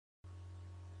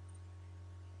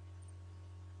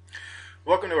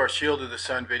Welcome to our Shield of the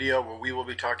Sun video where we will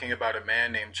be talking about a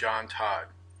man named John Todd.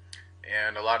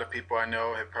 And a lot of people I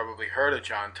know have probably heard of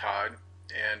John Todd,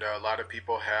 and a lot of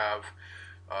people have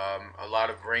a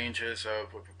lot of ranges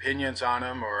of opinions on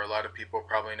him, or a lot of people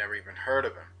probably never even heard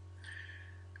of him.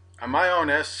 On my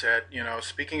own essay,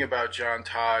 speaking about John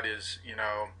Todd is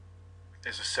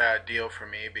a sad deal for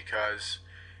me because,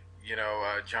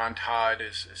 John Todd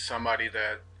is somebody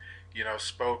that,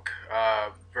 spoke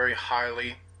very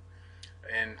highly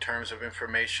in terms of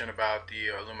information about the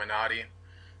Illuminati,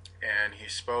 and he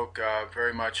spoke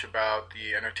very much about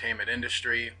the entertainment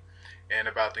industry and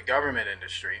about the government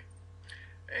industry.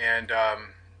 And,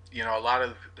 a lot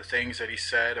of the things that he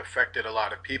said affected a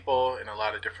lot of people in a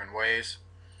lot of different ways.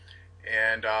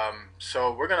 And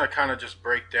so we're going to kind of just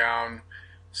break down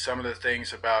some of the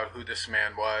things about who this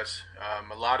man was.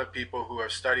 A lot of people who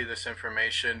have studied this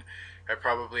information have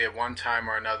probably at one time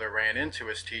or another ran into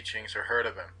his teachings or heard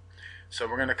of him. So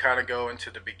we're going to kind of go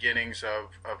into the beginnings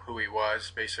of who he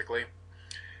was, basically.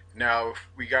 Now,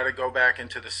 we got to go back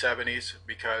into the 70s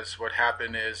because what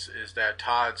happened is that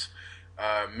Todd's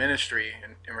ministry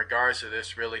in regards to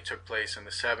this really took place in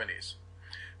the 70s.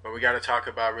 But we got to talk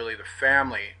about really the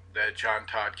family that John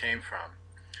Todd came from.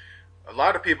 A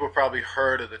lot of people probably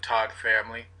heard of the Todd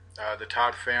family. The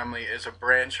Todd family is a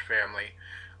branch family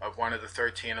of one of the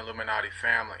 13 Illuminati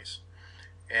families.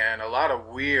 And a lot of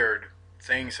weird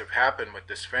things have happened with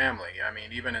this family. I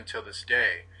mean, even until this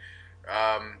day.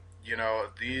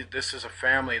 This is a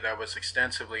family that was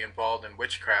extensively involved in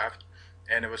witchcraft,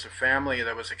 and it was a family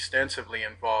that was extensively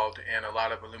involved in a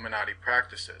lot of Illuminati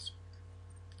practices.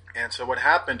 And so what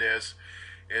happened is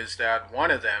that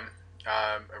one of them,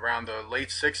 around the late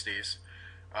 60s,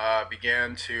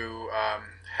 began to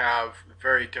have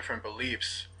very different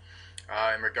beliefs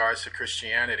in regards to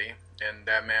Christianity, and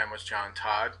that man was John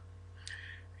Todd.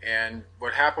 And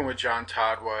what happened with John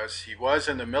Todd was he was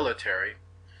in the military,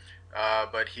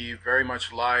 but he very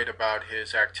much lied about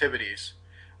his activities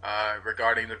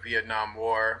regarding the Vietnam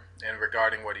War and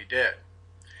regarding what he did.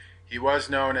 He was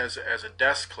known as a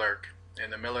desk clerk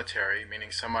in the military, meaning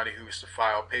somebody who used to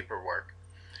file paperwork.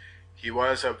 He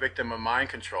was a victim of mind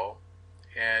control,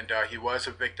 and he was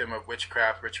a victim of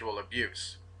witchcraft ritual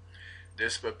abuse.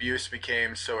 This abuse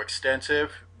became so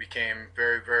extensive, became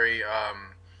very, very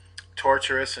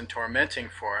torturous and tormenting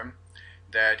for him,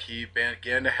 that he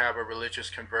began to have a religious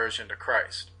conversion to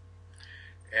Christ.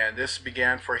 And this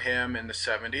began for him in the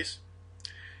 70s.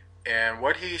 And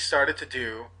what he started to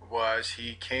do was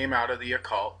he came out of the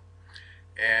occult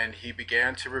and he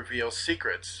began to reveal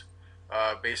secrets,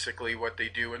 basically what they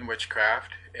do in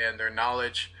witchcraft and their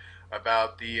knowledge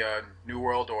about the New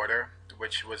World Order,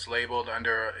 which was labeled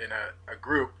under in a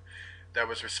group that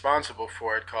was responsible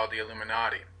for it called the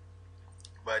Illuminati.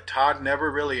 But Todd never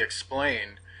really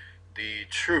explained the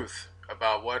truth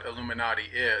about what Illuminati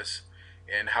is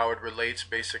and how it relates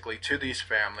basically to these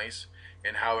families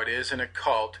and how it is an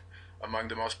occult among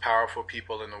the most powerful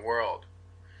people in the world.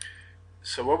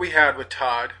 So what we had with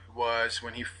Todd was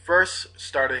when he first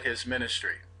started his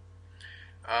ministry,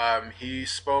 he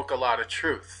spoke a lot of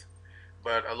truth,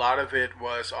 but a lot of it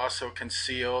was also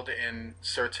concealed in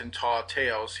certain tall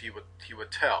tales he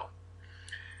would tell.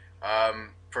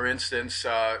 For instance,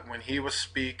 when he would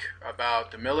speak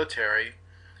about the military,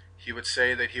 he would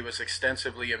say that he was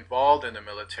extensively involved in the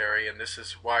military, and this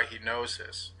is why he knows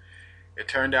this. It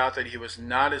turned out that he was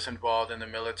not as involved in the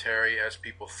military as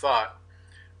people thought,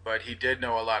 but he did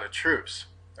know a lot of truths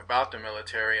about the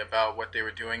military, about what they were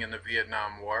doing in the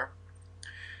Vietnam War.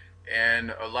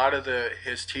 And a lot of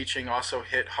his teaching also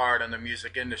hit hard on the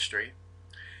music industry.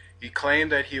 He claimed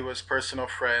that he was personal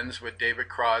friends with David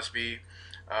Crosby,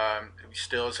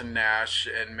 Stills and Nash,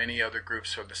 and many other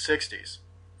groups from the 60s.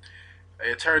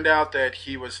 It turned out that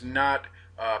he was not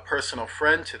a personal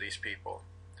friend to these people,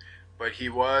 but he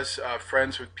was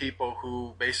friends with people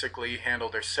who basically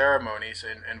handled their ceremonies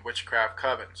and witchcraft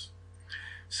covens.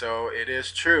 So it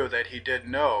is true that he did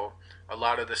know a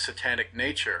lot of the satanic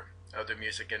nature of the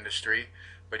music industry,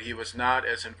 but he was not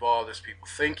as involved as people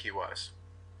think he was.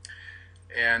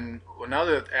 And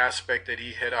another aspect that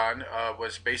he hit on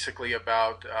was basically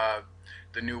about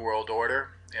the New World Order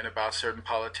and about certain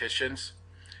politicians.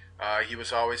 He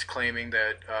was always claiming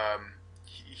that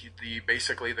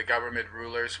basically the government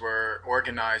rulers were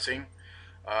organizing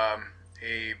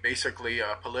basically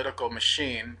a political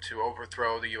machine to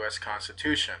overthrow the U.S.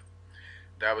 Constitution.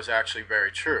 That was actually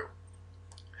very true.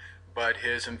 But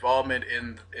his involvement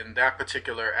in that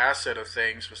particular asset of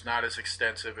things was not as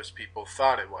extensive as people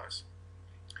thought it was.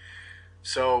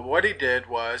 So what he did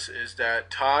is that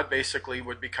Todd basically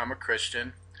would become a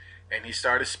Christian, and he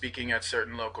started speaking at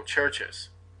certain local churches.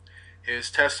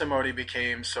 his testimony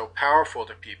became so powerful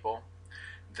to people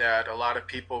that a lot of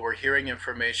people were hearing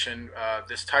information,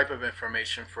 this type of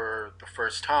information, for the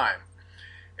first time.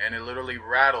 And it literally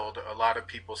rattled a lot of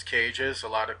people's cages, a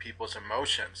lot of people's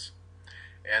emotions.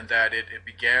 And that it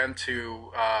began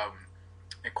to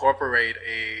incorporate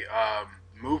a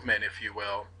movement, if you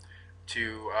will,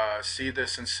 to see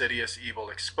this insidious evil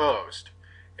exposed.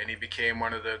 And he became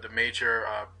one of the major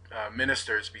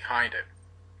ministers behind it.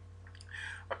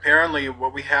 Apparently,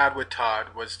 what we had with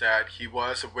Todd was that he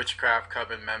was a witchcraft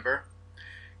coven member.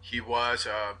 He was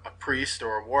a priest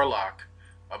or a warlock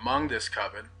among this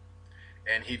coven,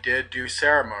 and he did do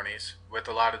ceremonies with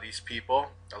a lot of these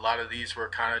people. A lot of these were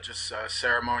kind of just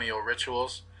ceremonial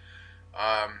rituals.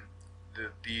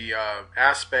 The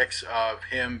aspects of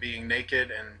him being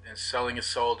naked and selling his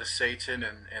soul to Satan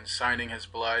and signing his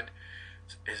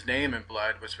name in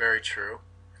blood was very true.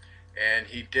 And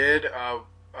he did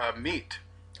meet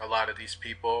a lot of these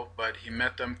people, but he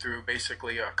met them through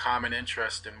basically a common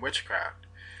interest in witchcraft.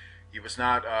 He was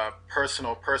not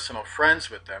personal friends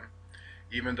with them,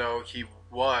 even though he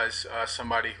was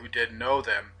somebody who did know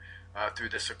them through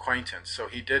this acquaintance. So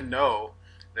he did know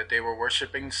that they were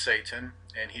worshiping Satan,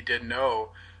 and he did know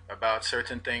about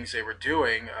certain things they were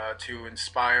doing to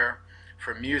inspire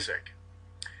for music.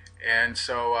 And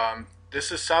so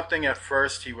this is something at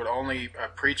first he would only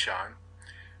preach on.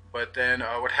 But then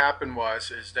what happened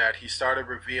is that he started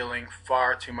revealing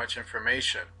far too much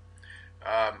information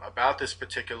about this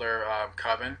particular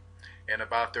coven and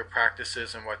about their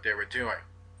practices and what they were doing.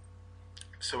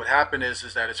 So what happened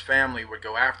is that his family would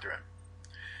go after him.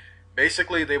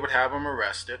 Basically, they would have him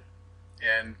arrested,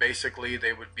 and basically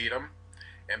they would beat him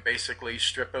and basically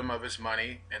strip him of his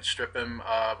money and strip him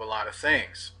of a lot of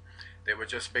things. They would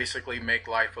just basically make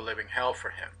life a living hell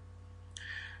for him.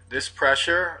 This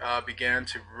pressure began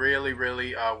to really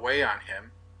weigh on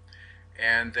him,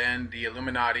 and then the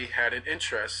Illuminati had an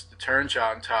interest to turn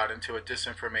John Todd into a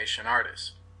disinformation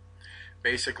artist.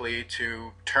 Basically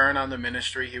to turn on the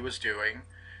ministry he was doing,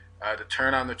 to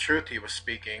turn on the truth he was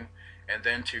speaking, and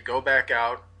then to go back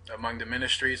out among the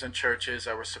ministries and churches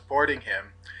that were supporting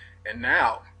him, and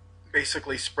now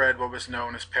basically spread what was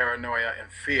known as paranoia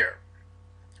and fear,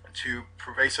 to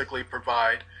basically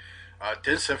provide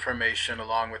disinformation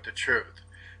along with the truth.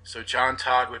 So John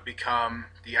Todd would become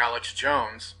the Alex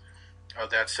Jones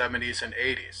of that 70s and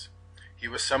 80s. He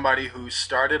was somebody who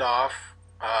started off,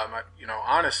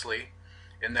 honestly,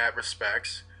 in that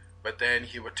respects, but then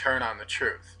he would turn on the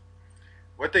truth.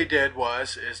 What they did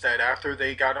is that after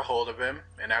they got a hold of him,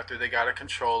 and after they got a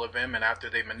control of him, and after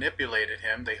they manipulated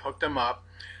him, they hooked him up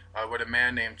with a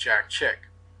man named Jack Chick.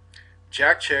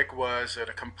 Jack Chick was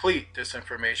a complete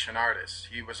disinformation artist.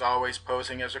 He was always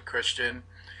posing as a Christian.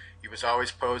 He was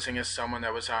always posing as someone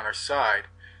that was on our side,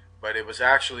 but it was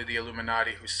actually the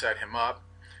Illuminati who set him up,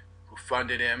 who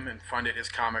funded him and funded his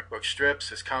comic book strips,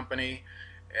 his company,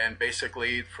 and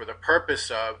basically for the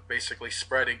purpose of basically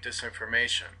spreading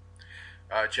disinformation.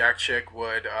 Jack Chick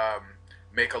would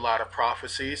make a lot of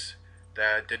prophecies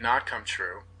that did not come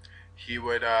true. He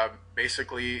would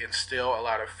basically instill a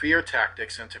lot of fear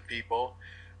tactics into people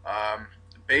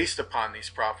based upon these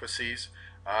prophecies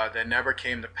that never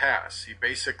came to pass. He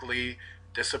basically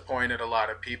disappointed a lot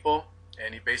of people,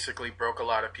 and he basically broke a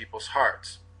lot of people's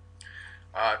hearts.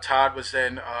 Todd was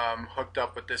then hooked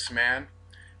up with this man,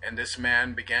 and this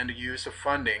man began to use the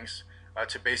fundings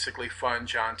to basically fund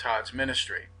John Todd's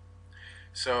ministry.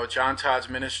 So John Todd's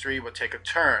ministry would take a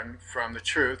turn from the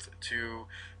truth to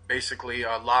basically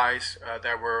lies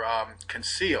that were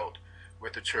concealed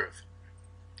with the truth.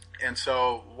 And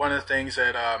so one of the things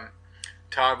that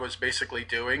Todd was basically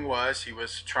doing was he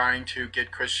was trying to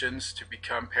get Christians to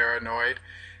become paranoid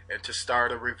and to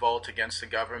start a revolt against the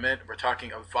government. We're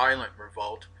talking a violent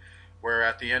revolt, where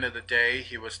at the end of the day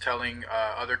he was telling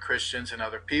other Christians and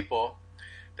other people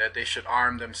that they should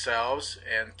arm themselves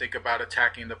and think about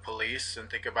attacking the police and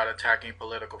think about attacking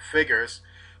political figures,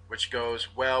 which goes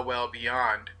well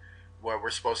beyond what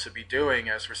we're supposed to be doing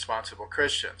as responsible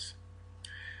Christians.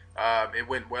 It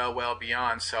went well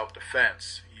beyond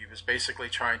self-defense. He was basically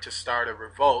trying to start a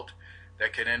revolt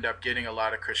that could end up getting a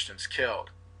lot of Christians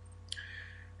killed.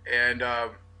 And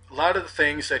a lot of the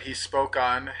things that he spoke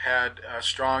on had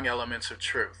strong elements of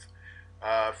truth.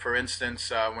 For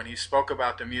instance, when he spoke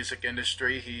about the music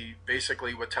industry, he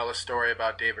basically would tell a story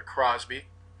about David Crosby,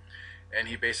 and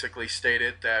he basically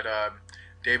stated that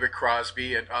David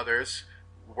Crosby and others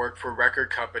worked for record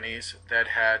companies that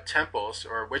had temples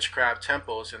or witchcraft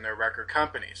temples in their record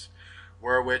companies,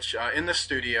 where which in the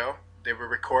studio they would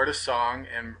record a song,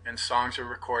 and songs were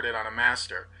recorded on a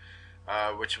master,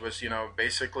 which was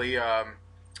basically a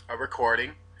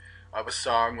recording of a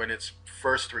song when it's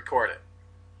first recorded.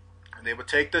 And they would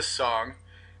take this song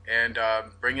and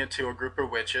bring it to a group of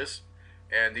witches,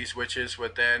 and these witches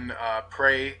would then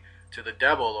pray to the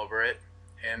devil over it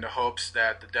in the hopes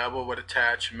that the devil would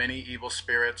attach many evil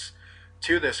spirits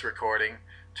to this recording,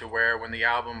 to where when the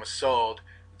album was sold,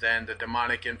 then the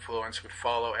demonic influence would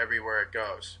follow everywhere it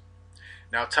goes.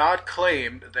 Now, Todd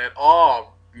claimed that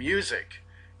all music,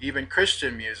 even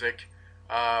Christian music,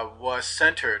 was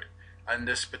centered on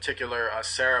this particular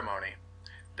ceremony.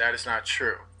 That is not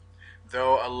true.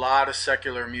 Though a lot of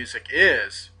secular music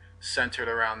is centered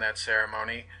around that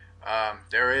ceremony,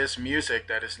 there is music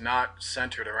that is not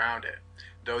centered around it.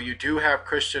 Though you do have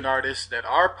Christian artists that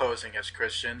are posing as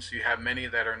Christians, you have many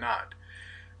that are not.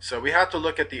 So we have to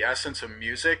look at the essence of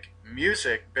music.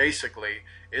 Music, basically,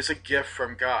 is a gift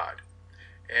from God.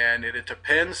 And it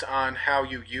depends on how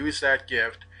you use that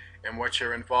gift and what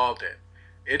you're involved in.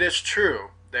 It is true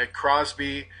that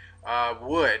Crosby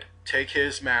would take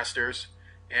his masters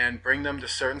and bring them to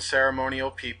certain ceremonial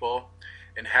people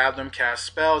and have them cast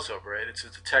spells over it. It's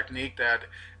a technique that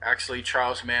actually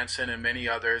Charles Manson and many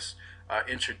others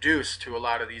introduced to a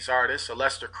lot of these artists.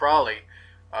 Aleister Crowley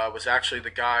was actually the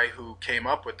guy who came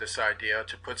up with this idea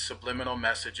to put subliminal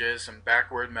messages and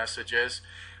backward messages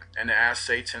and to ask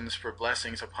Satans for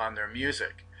blessings upon their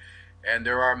music. And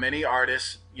there are many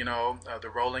artists,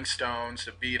 the Rolling Stones,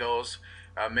 the Beatles,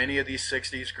 many of these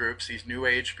 60s groups, these New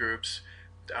Age groups,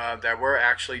 that were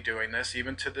actually doing this.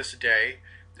 Even to this day,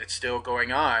 it's still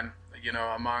going on,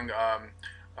 among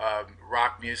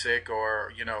rock music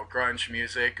or, grunge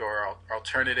music or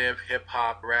alternative,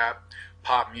 hip-hop, rap,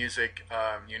 pop music,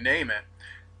 you name it.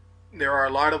 There are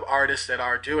a lot of artists that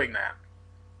are doing that.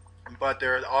 But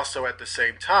there are also, at the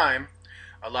same time,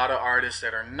 a lot of artists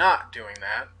that are not doing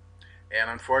that. And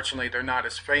unfortunately, they're not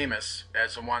as famous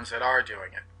as the ones that are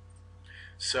doing it.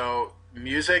 So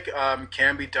music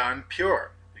can be done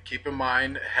pure. Keep in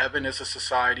mind, heaven is a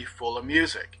society full of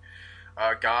music.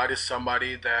 God is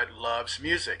somebody that loves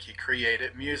music. He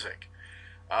created music.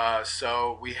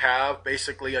 So we have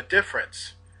basically a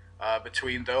difference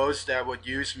between those that would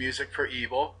use music for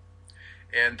evil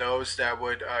and those that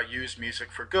would use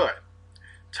music for good.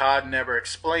 Todd never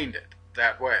explained it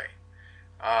that way.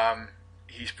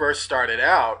 He first started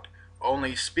out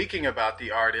only speaking about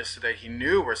the artists that he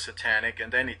knew were satanic,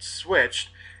 and then he switched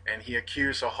and he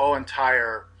accused a whole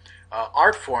entire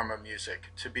art form of music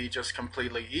to be just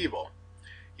completely evil.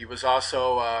 He was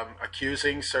also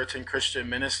accusing certain Christian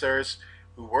ministers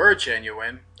who were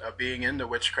genuine of being in the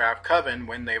witchcraft coven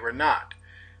when they were not,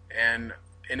 and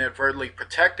inadvertently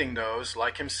protecting those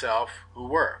like himself who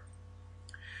were.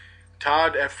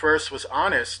 Todd at first was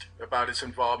honest about his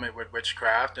involvement with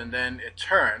witchcraft, and then it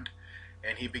turned,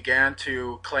 and he began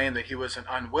to claim that he was an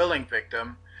unwilling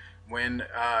victim when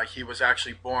he was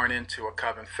actually born into a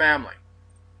coven family.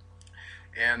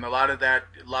 And a lot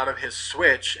of his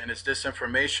switch and his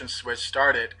disinformation switch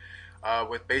started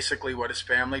with basically what his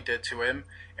family did to him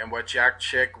and what Jack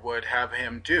Chick would have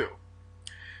him do.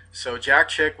 So Jack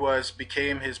Chick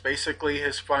became basically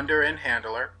his funder and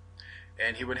handler,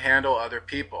 and he would handle other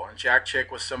people. And Jack Chick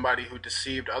was somebody who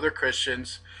deceived other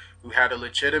Christians who had a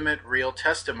legitimate, real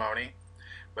testimony,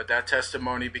 but that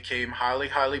testimony became highly,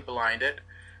 highly blinded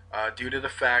due to the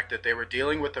fact that they were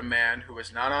dealing with a man who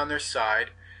was not on their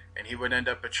side, and he would end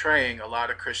up betraying a lot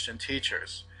of Christian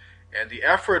teachers. And the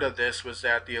effort of this was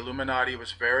that the Illuminati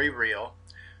was very real.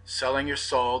 Selling your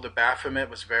soul, the Baphomet,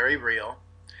 was very real.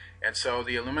 And so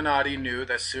the Illuminati knew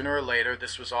that sooner or later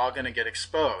this was all going to get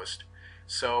exposed.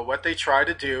 So what they tried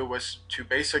to do was to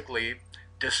basically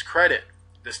discredit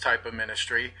this type of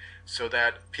ministry so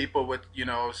that people would,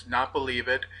 not believe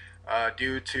it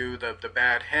due to the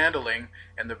bad handling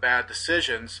and the bad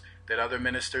decisions that other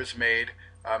ministers made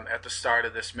at the start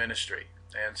of this ministry.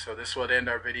 And so this will end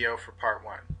our video for part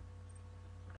 1.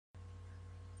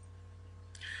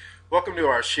 Welcome to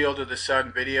our Shield of the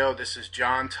Sun video. This is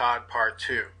John Todd part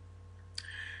 2.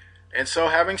 And so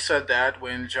having said that,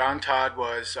 when John Todd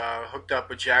was hooked up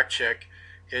with Jack Chick,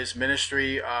 his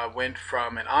ministry went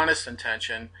from an honest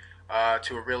intention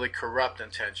to a really corrupt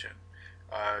intention.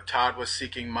 Todd was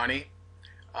seeking money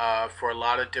for a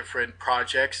lot of different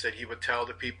projects that he would tell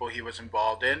the people he was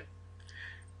involved in.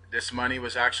 This money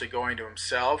was actually going to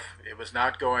himself. It was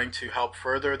not going to help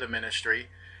further the ministry.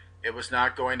 It was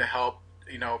not going to help,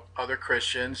 other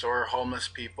Christians or homeless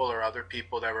people or other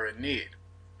people that were in need.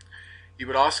 He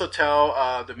would also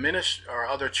tell the ministry or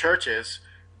other churches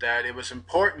that it was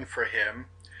important for him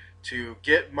to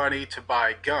get money to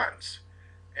buy guns.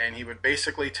 And he would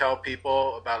basically tell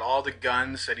people about all the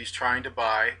guns that he's trying to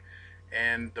buy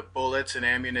and the bullets and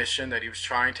ammunition that he was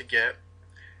trying to get.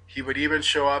 he would even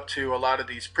show up to a lot of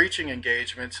these preaching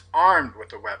engagements armed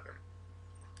with a weapon.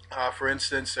 For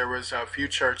instance, there was a few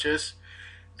churches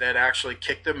that actually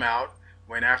kicked him out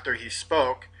when, after he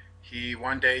spoke, he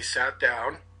one day sat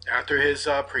down after his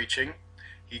preaching.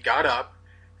 He got up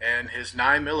and his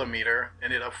 9mm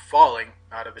ended up falling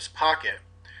out of his pocket,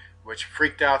 which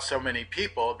freaked out so many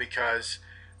people because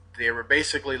they were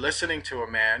basically listening to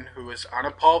a man who was on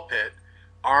a pulpit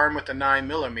armed with a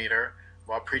 9mm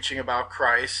while preaching about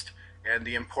Christ and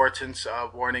the importance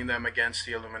of warning them against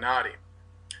the Illuminati.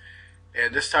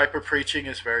 And this type of preaching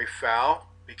is very foul,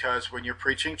 because when you're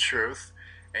preaching truth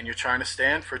and you're trying to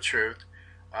stand for truth,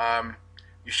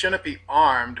 you shouldn't be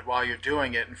armed while you're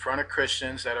doing it in front of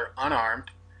Christians that are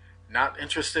unarmed, not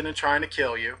interested in trying to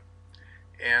kill you.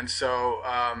 And so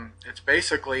it's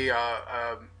basically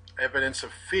evidence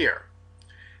of fear,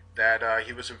 that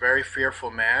he was a very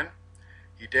fearful man.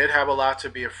 He did have a lot to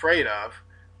be afraid of,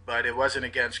 but it wasn't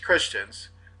against Christians.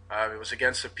 It was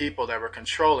against the people that were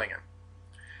controlling him.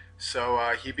 So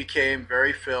he became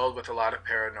very filled with a lot of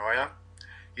paranoia.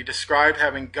 He described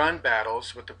having gun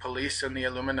battles with the police and the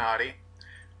Illuminati.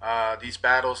 These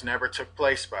battles never took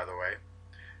place, by the way.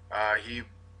 He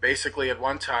basically, at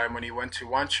one time, when he went to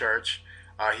one church,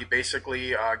 he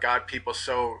basically got people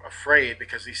so afraid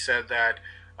because he said that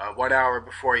 1 hour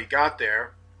before he got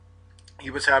there,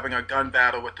 he was having a gun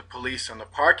battle with the police in the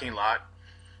parking lot,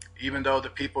 even though the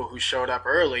people who showed up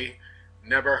early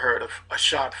never heard of a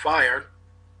shot fired,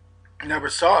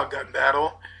 never saw a gun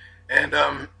battle, and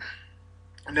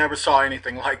never saw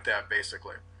anything like that,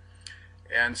 basically.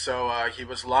 And so he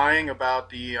was lying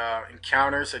about the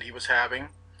encounters that he was having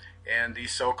and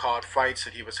these so-called fights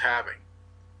that he was having.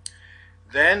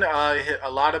 Then a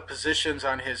lot of positions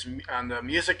on the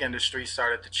music industry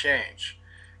started to change.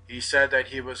 He said that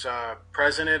he was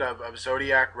president of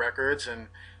Zodiac Records, and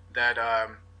that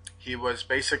he was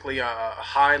basically a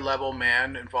high-level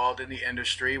man involved in the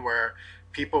industry where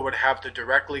people would have to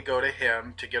directly go to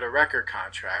him to get a record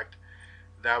contract.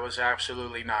 That was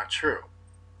absolutely not true.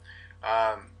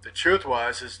 The truth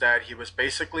is that he was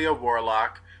basically a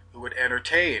warlock who would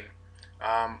entertain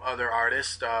other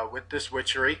artists with this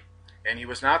witchery, and he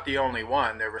was not the only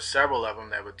one. There were several of them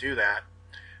that would do that,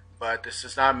 but this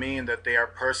does not mean that they are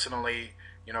personally,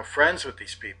 friends with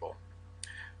these people.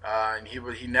 And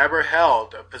he never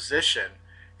held a position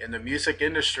in the music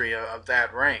industry of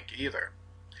that rank either.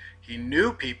 He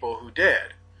knew people who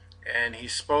did, and he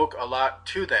spoke a lot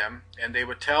to them, and they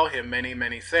would tell him many,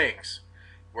 many things,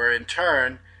 where in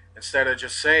turn, instead of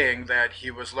just saying that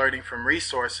he was learning from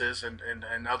resources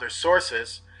and other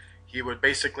sources, he would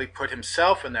basically put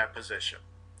himself in that position.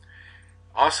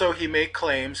 Also, he made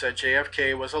claims that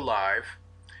JFK was alive,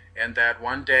 and that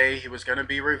one day he was going to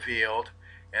be revealed,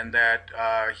 and that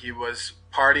he was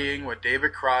partying with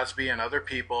David Crosby and other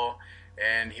people,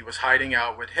 and he was hiding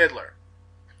out with Hitler.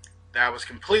 That was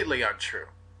completely untrue.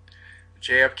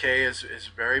 JFK is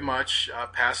very much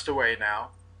passed away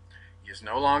now. He is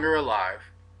no longer alive.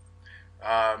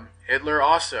 Hitler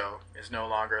also is no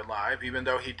longer alive, even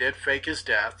though he did fake his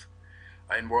death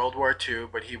in World War II,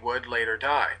 but he would later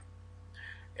die.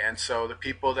 And so the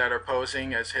people that are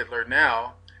posing as Hitler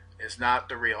now is not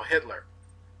the real Hitler.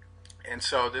 And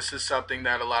so this is something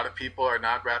that a lot of people are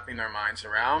not wrapping their minds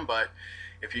around, but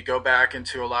if you go back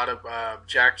into a lot of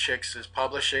Jack Chick's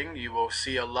publishing, you will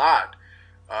see a lot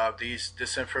of these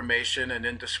disinformation and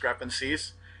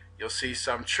indiscrepancies. You'll see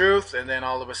some truth, and then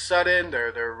all of a sudden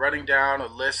they're running down a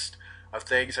list of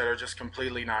things that are just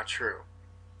completely not true.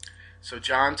 So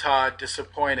John Todd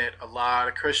disappointed a lot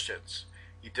of Christians.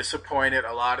 He disappointed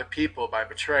a lot of people by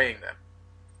betraying them.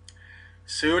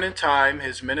 Soon in time,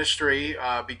 his ministry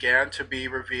began to be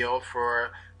revealed for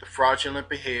the fraudulent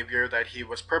behavior that he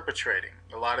was perpetrating.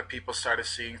 A lot of people started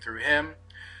seeing through him.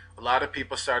 A lot of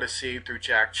people started seeing through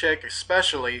Jack Chick,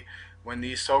 especially when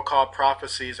these so-called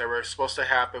prophecies that were supposed to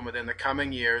happen within the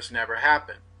coming years never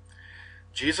happened.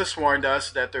 Jesus warned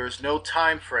us that there is no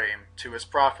time frame to his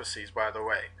prophecies, by the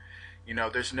way.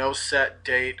 There's no set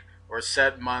date or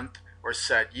set month or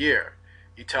set year.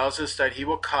 He tells us that he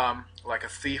will come like a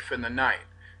thief in the night,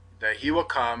 that he will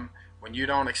come when you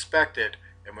don't expect it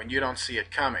and when you don't see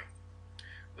it coming.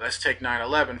 Let's take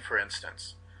 9/11, for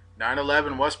instance.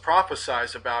 9/11 was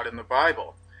prophesied about in the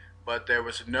Bible, but there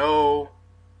was no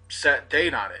set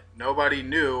date on it. Nobody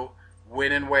knew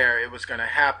when and where it was going to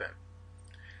happen.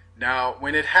 Now,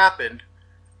 when it happened,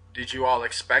 did you all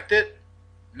expect it?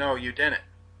 No, you didn't.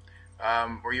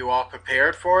 Were you all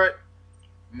prepared for it?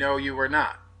 No, you were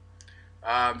not.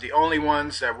 The only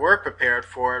ones that were prepared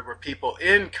for it were people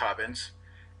in covens,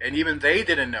 and even they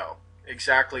didn't know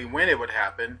exactly when it would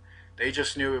happen. They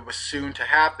just knew it was soon to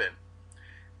happen.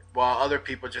 while other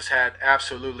people just had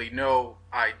absolutely no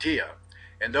idea.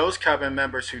 And those covenant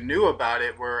members who knew about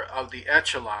it were of the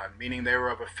echelon, meaning they were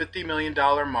of a $50 million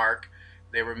mark,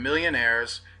 they were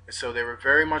millionaires, and so they were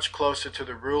very much closer to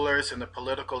the rulers and the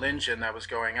political engine that was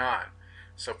going on.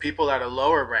 So people at a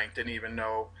lower rank didn't even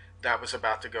know that was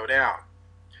about to go down.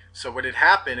 So when it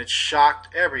happened, it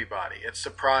shocked everybody. It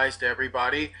surprised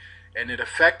everybody, and it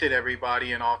affected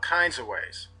everybody in all kinds of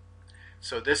ways.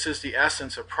 So this is the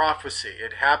essence of prophecy.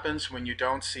 It happens when you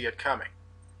don't see it coming.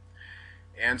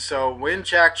 And so when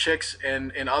Jack Chick's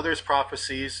and others'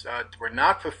 prophecies were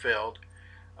not fulfilled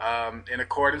in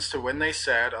accordance to when they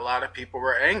said, a lot of people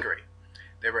were angry.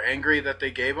 They were angry that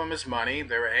they gave him his money.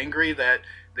 They were angry that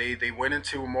they went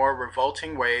into more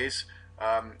revolting ways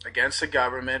against the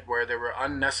government, where there were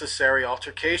unnecessary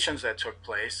altercations that took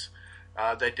place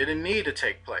that didn't need to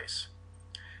take place.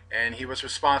 And he was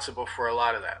responsible for a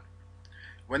lot of that.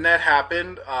 When that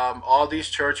happened, all these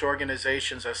church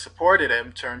organizations that supported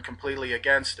him turned completely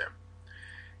against him.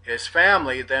 His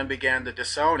family then began to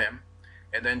disown him,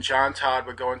 and then John Todd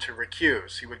would go into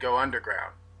recuse. He would go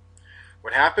underground.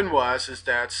 What happened is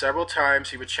that several times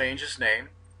he would change his name,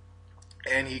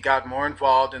 and he got more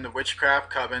involved in the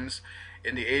witchcraft covens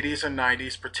in the 80s and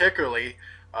 90s, particularly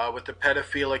with the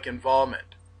pedophilic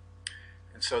involvement.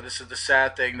 And so this is the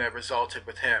sad thing that resulted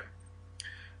with him.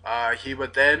 He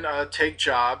would then take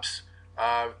jobs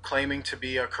claiming to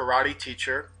be a karate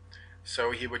teacher.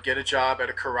 So he would get a job at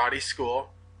a karate school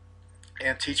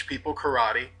and teach people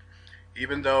karate,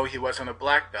 even though he wasn't a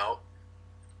black belt,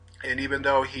 and even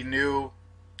though he knew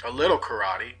a little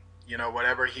karate,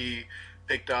 whatever he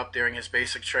picked up during his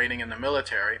basic training in the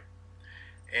military.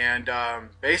 And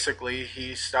basically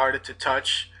he started to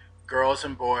touch girls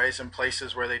and boys in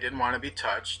places where they didn't want to be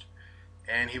touched,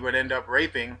 and he would end up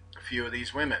raping a few of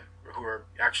these women who were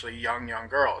actually young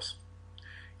girls.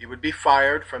 He would be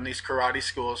fired from these karate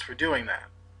schools for doing that.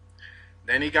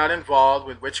 Then he got involved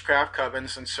with witchcraft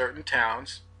covens in certain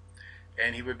towns,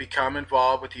 and he would become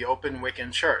involved with the open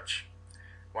Wiccan church.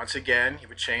 Once again, he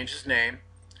would change his name,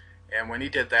 and when he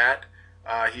did that,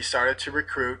 he started to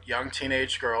recruit young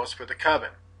teenage girls for the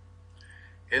coven.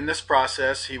 In this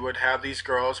process, he would have these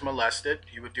girls molested.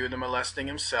 He would do the molesting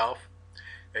himself,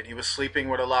 and he was sleeping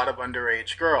with a lot of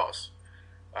underage girls.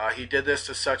 He did this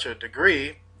to such a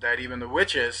degree that even the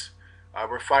witches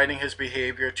were finding his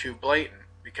behavior too blatant,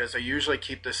 because they usually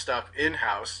keep this stuff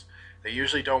in-house. They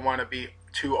usually don't want to be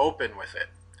too open with it,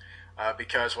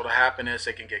 because what will happen is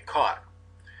they can get caught.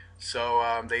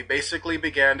 So they basically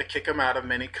began to kick him out of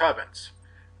many covens.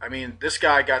 I mean, this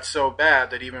guy got so bad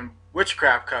that even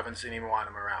witchcraft covens didn't even want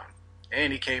him around.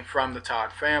 And he came from the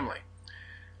Todd family.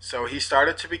 So he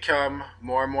started to become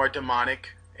more and more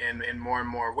demonic and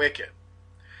more wicked.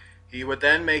 He would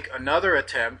then make another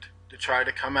attempt to try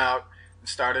to come out and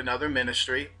start another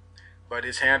ministry, but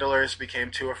his handlers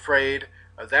became too afraid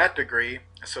of that degree,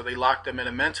 so they locked him in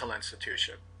a mental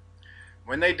institution.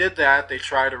 When they did that, they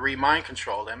tried to mind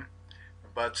control him,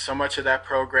 but so much of that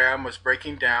program was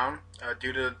breaking down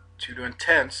due to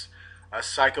intense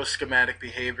psychoschematic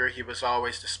behavior he was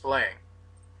always displaying.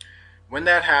 When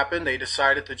that happened, they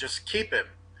decided to just keep him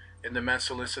in the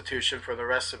mental institution for the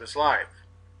rest of his life,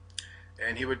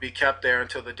 and he would be kept there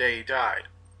until the day he died.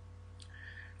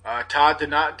 Todd did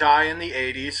not die in the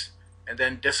 80s and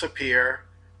then disappear,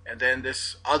 and then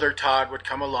this other Todd would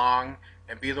come along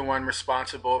and be the one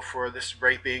responsible for this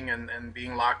raping and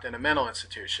being locked in a mental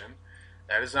institution.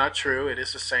 That is not true. It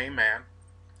is the same man.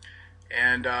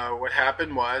 And what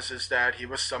happened is that he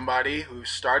was somebody who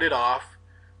started off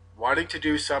wanting to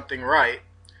do something right,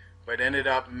 but ended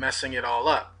up messing it all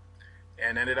up,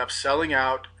 and ended up selling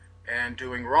out and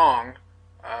doing wrong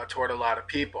toward a lot of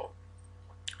people.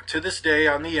 To this day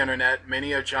on the internet,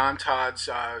 many of John Todd's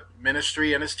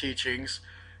ministry and his teachings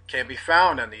can be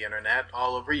found on the internet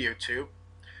all over YouTube.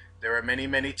 There are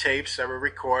many tapes that were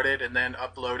recorded and then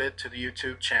uploaded to the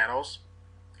YouTube channels.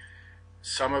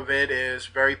 Some of it is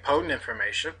very potent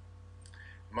information.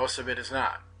 Most of it is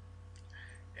not.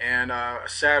 And a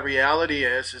sad reality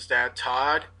is that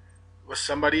Todd was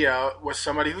somebody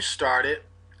who started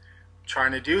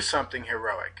trying to do something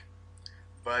heroic,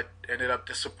 but ended up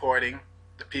disappointing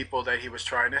the people that he was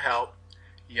trying to help.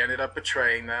 He ended up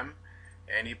betraying them,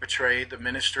 and he betrayed the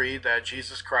ministry that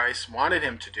Jesus Christ wanted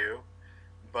him to do,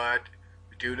 but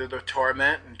due to the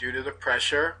torment and due to the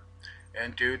pressure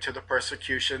and due to the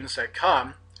persecutions that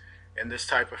come in this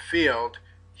type of field,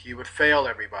 he would fail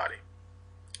everybody.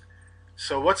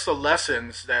 So what's the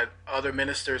lessons that other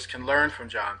ministers can learn from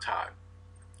John Todd?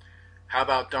 How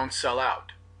about don't sell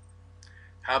out?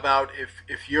 How about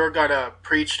if you're going to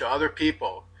preach to other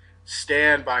people,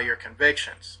 stand by your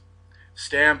convictions.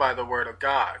 Stand by the Word of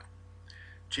God.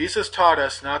 Jesus taught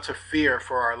us not to fear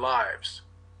for our lives,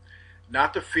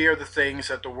 not to fear the things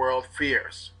that the world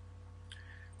fears,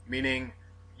 meaning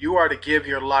you are to give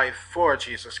your life for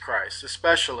Jesus Christ,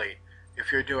 especially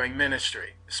if you're doing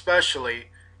ministry, especially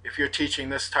if you're teaching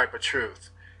this type of truth.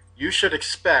 You should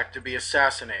expect to be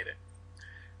assassinated.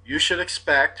 You should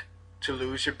expect to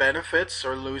lose your benefits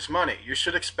or lose money. You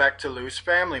should expect to lose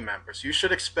family members. You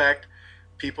should expect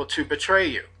people to betray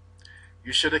you.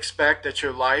 You should expect that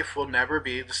your life will never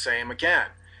be the same again.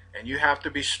 And you have to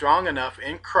be strong enough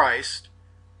in Christ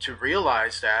to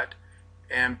realize that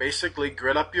and basically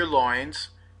grit up your loins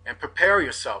and prepare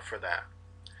yourself for that.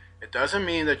 It doesn't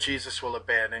mean that Jesus will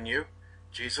abandon you.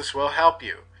 Jesus will help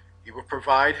you. He will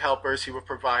provide helpers. He will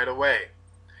provide a way.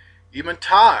 Even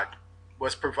Todd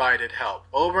was provided help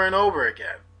over and over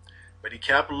again. But he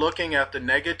kept looking at the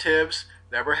negatives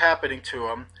that were happening to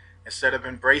him instead of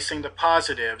embracing the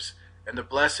positives and the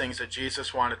blessings that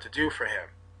Jesus wanted to do for him.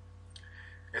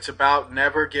 It's about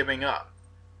never giving up.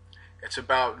 It's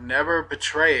about never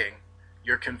betraying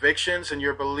your convictions and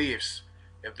your beliefs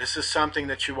if this is something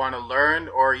that you want to learn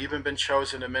or even been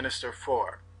chosen to minister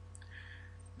for.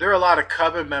 There are a lot of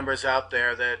covenant members out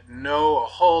there that know a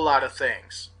whole lot of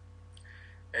things.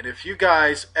 And if you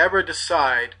guys ever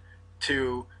decide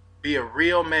to be a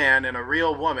real man and a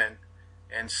real woman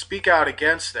and speak out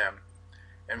against them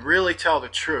and really tell the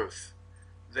truth,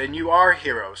 then you are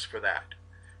heroes for that.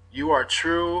 You are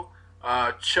true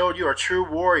you are true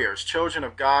warriors, children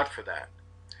of God for that.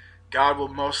 God will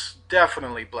most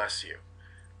definitely bless you.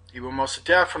 He will most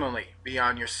definitely be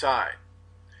on your side.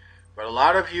 But a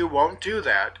lot of you won't do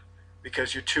that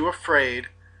because you're too afraid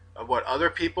of what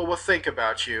other people will think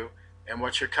about you and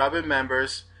what your covenant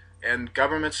members and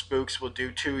government spooks will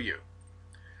do to you.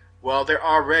 Well, they're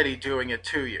already doing it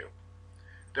to you.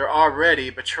 They're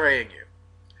already betraying you.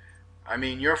 I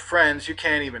mean, your friends, you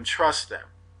can't even trust them.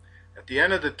 At the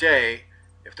end of the day,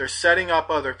 if they're setting up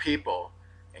other people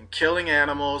and killing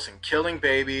animals and killing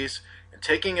babies and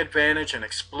taking advantage and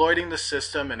exploiting the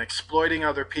system and exploiting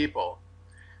other people,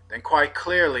 then quite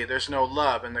clearly there's no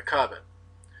love in the covenant.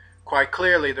 Quite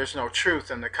clearly there's no truth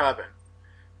in the covenant.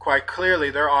 Quite clearly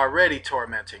they're already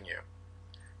tormenting you.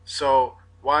 So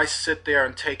why sit there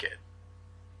and take it?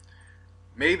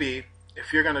 Maybe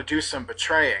if you're going to do some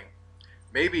betraying,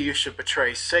 maybe you should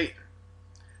betray Satan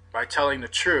by telling the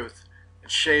truth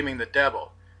and shaming the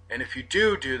devil. And if you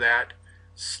do that,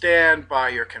 stand by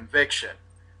your conviction.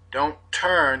 Don't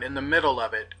turn in the middle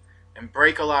of it and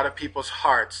break a lot of people's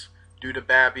hearts due to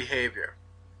bad behavior.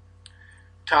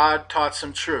 Todd taught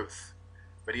some truth,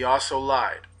 but he also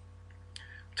lied.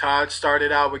 Todd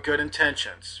started out with good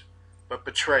intentions, but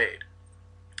betrayed.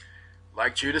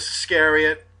 Like Judas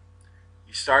Iscariot,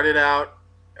 he started out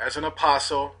as an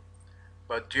apostle,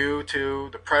 but due to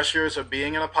the pressures of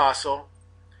being an apostle,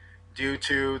 due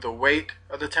to the weight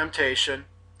of the temptation,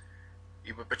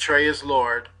 he would betray his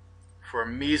Lord for a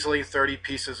measly 30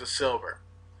 pieces of silver,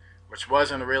 which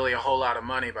wasn't really a whole lot of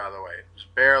money, by the way. It was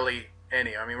barely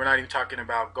any. I mean, we're not even talking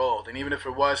about gold. And even if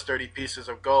it was 30 pieces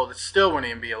of gold, it still wouldn't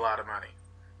even be a lot of money.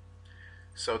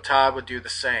 So Todd would do the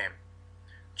same.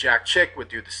 Jack Chick would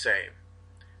do the same.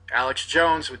 Alex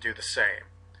Jones would do the same.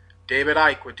 David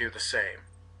Icke would do the same.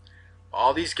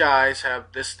 All these guys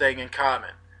have this thing in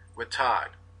common with Todd.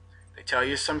 They tell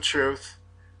you some truth,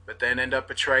 but then end up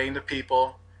betraying the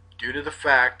people due to the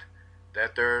fact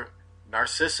that they're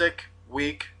narcissistic,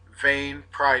 weak, vain,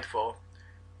 prideful,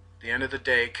 at the end of the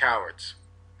day, cowards.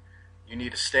 You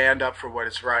need to stand up for what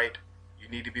is right. You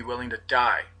need to be willing to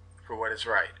die for what is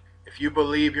right. If you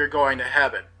believe you're going to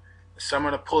heaven,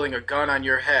 someone pulling a gun on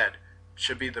your head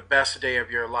should be the best day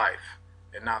of your life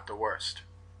and not the worst.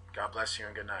 God bless you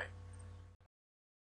and good night.